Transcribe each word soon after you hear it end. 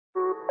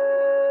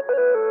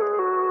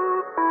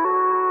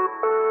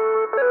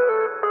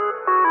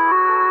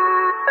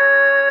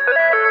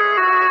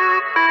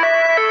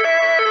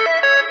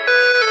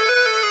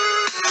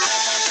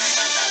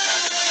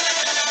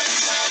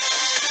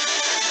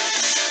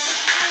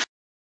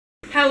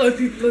Hello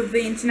people of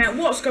the internet,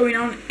 what's going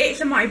on?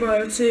 It's a Mighty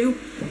Boy 02.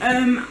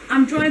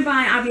 I'm joined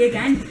by Abby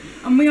again,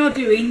 and we are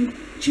doing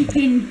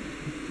chicken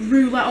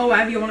roulette or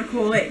whatever you want to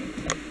call it.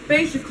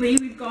 Basically,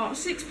 we've got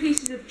 6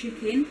 pieces of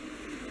chicken,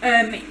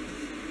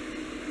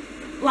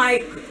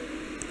 like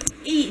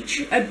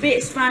each a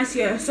bit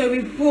spicier. So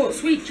we've put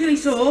sweet chili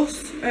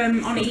sauce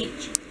on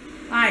each,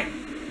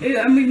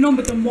 and we've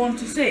numbered them 1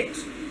 to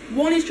 6.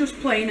 1 is just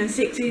plain and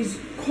 6 is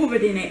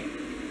covered in it.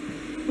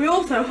 We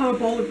also have a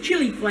bowl of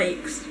chili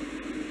flakes.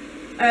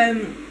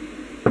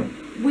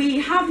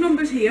 We have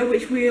numbers here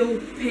which we'll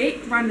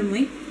pick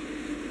randomly,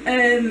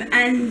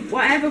 and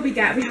whatever we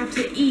get, we have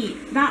to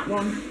eat that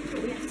one.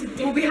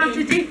 But we have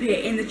to dip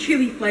it in the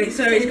chili flakes,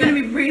 so it's going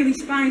to be really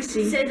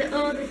spicy. So that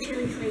all the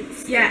chili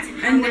flakes. Yeah,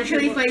 and the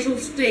chili flakes will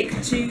stick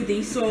to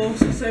the sauce.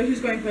 So who's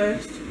going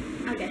first?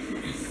 I'll go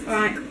first. All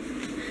right.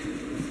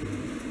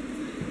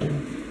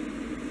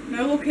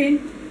 No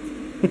looking.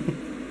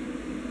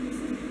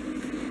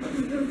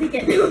 I'm going to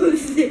get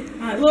those.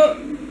 Right, look.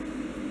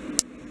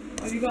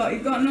 What have you got?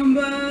 You've got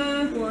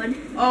number 1.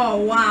 Oh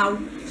wow!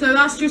 So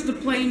that's just a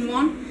plain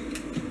one.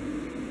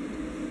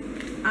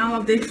 I'll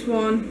have this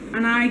one,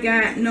 and I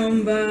get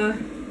number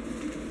 5.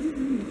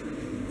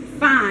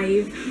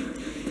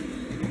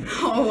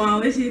 Oh wow,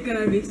 this is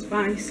gonna be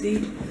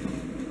spicy.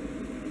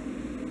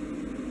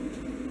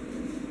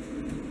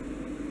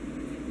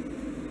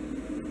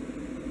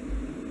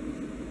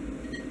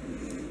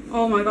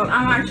 Oh my god,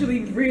 I'm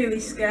actually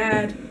really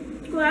scared.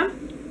 Go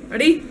on.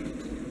 Ready?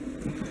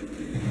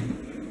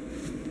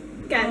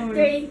 Go. Oh,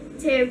 3,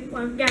 2,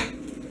 1, go.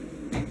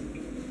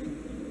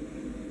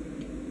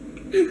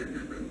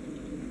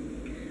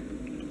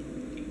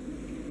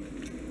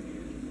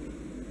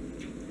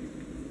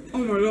 Oh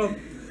my god.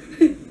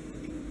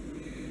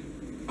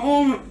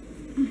 Oh my.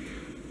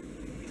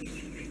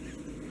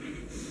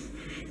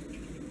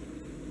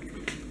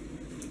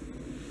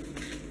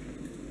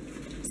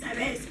 So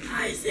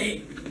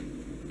spicy.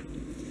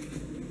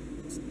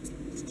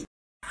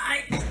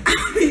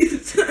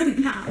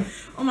 Now.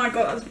 Oh my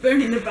god, that's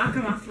burning the back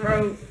of my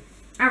throat.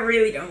 I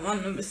really don't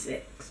want number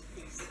 6.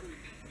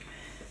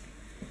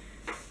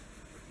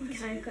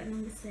 Okay, I've got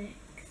number 6.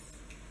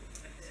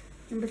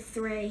 Number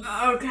 3.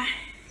 Okay.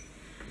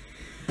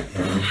 Oh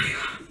my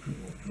god.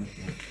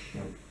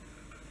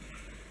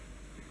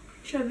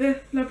 Show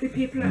the lovely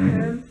people at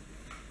home,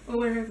 or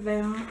wherever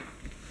they are.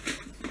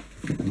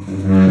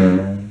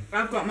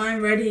 I've got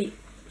mine ready,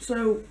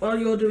 so while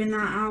you're doing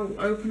that, I'll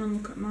open and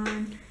look at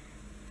mine.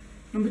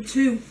 Number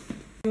 2.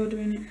 You're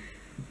doing it.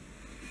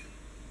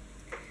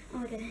 Oh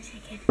my goodness,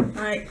 chicken.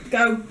 Right,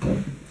 go.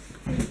 3,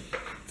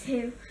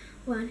 2,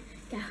 1,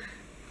 go.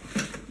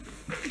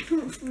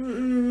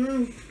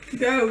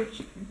 Go,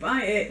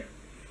 bite it.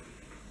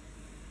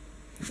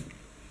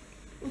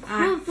 I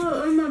can't put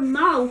it in my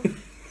mouth.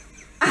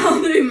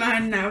 I'll do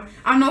mine now.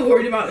 I'm not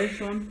worried about this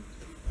one.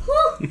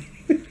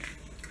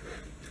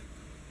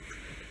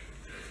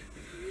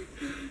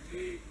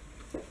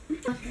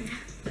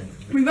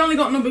 We've only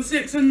got number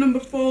 6 and number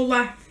 4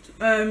 left.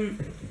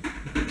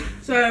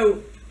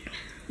 So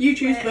you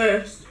choose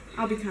first.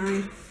 I'll be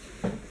kind.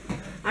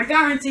 I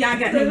guarantee I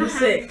get number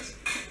 6.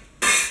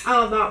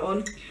 I'll have that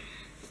one.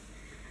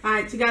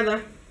 Alright,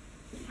 together.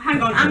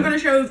 Hang on, I'm going to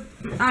show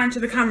mine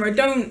to the camera.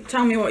 Don't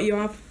tell me what you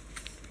have.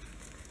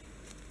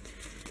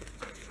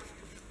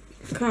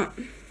 Can't.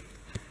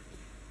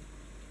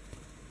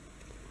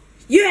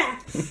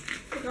 Yes!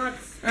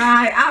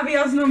 Right, Abby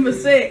has number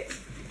 6.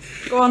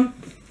 Go on.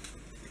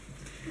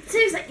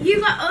 Seriously, you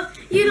got all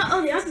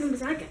the other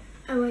numbers I get.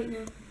 Oh wait,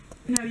 no.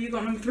 No, you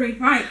got number 3.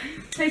 Right,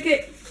 take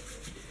it.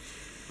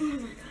 Oh my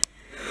god.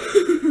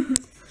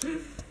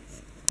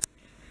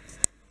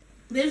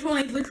 This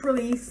one is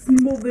literally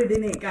smothered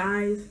in it,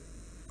 guys.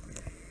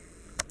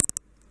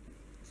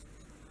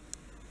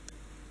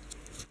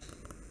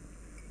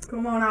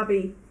 Come on,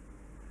 Abby.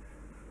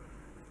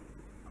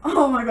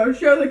 Oh my god,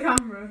 show the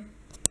camera.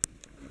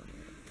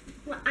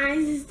 My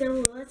eyes are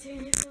still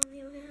watering from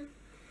the other hand.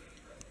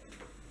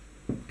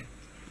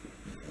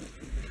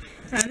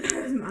 And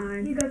there's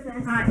mine. You go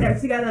first. Alright, go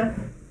together.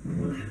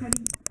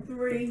 Ready?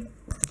 3,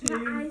 2,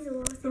 My eyes are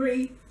watering.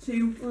 3,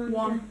 2,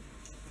 1.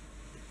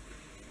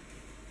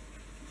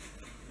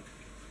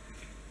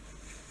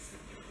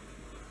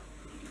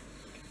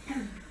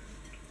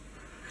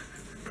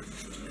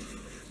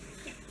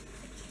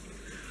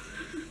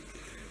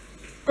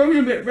 Going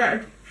a bit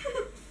red.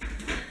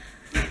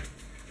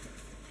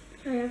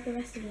 Shall I have the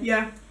rest of it?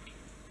 Yeah.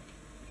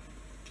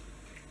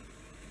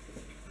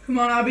 Come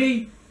on,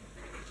 Abby.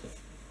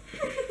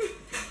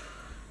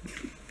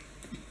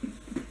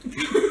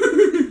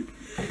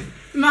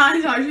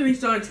 Mine's actually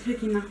starting to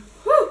kick in now.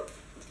 Woo!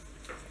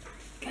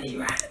 Get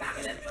you right at the back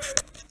of it.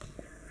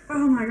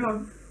 Oh my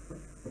god.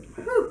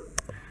 Woo.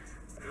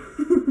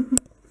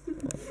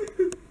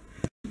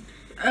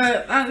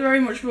 Thanks very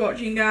much for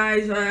watching,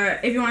 guys.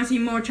 If you want to see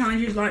more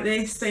challenges like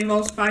this that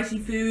involve spicy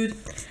food,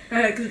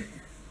 because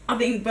I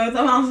think both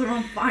of ours are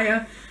on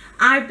fire.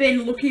 I've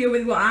been luckier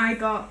with what I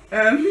got.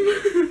 I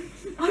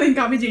think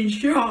Abby's in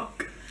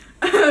shock.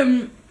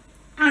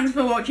 Thanks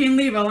for watching.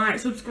 Leave a like,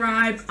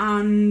 subscribe,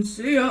 and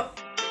see ya.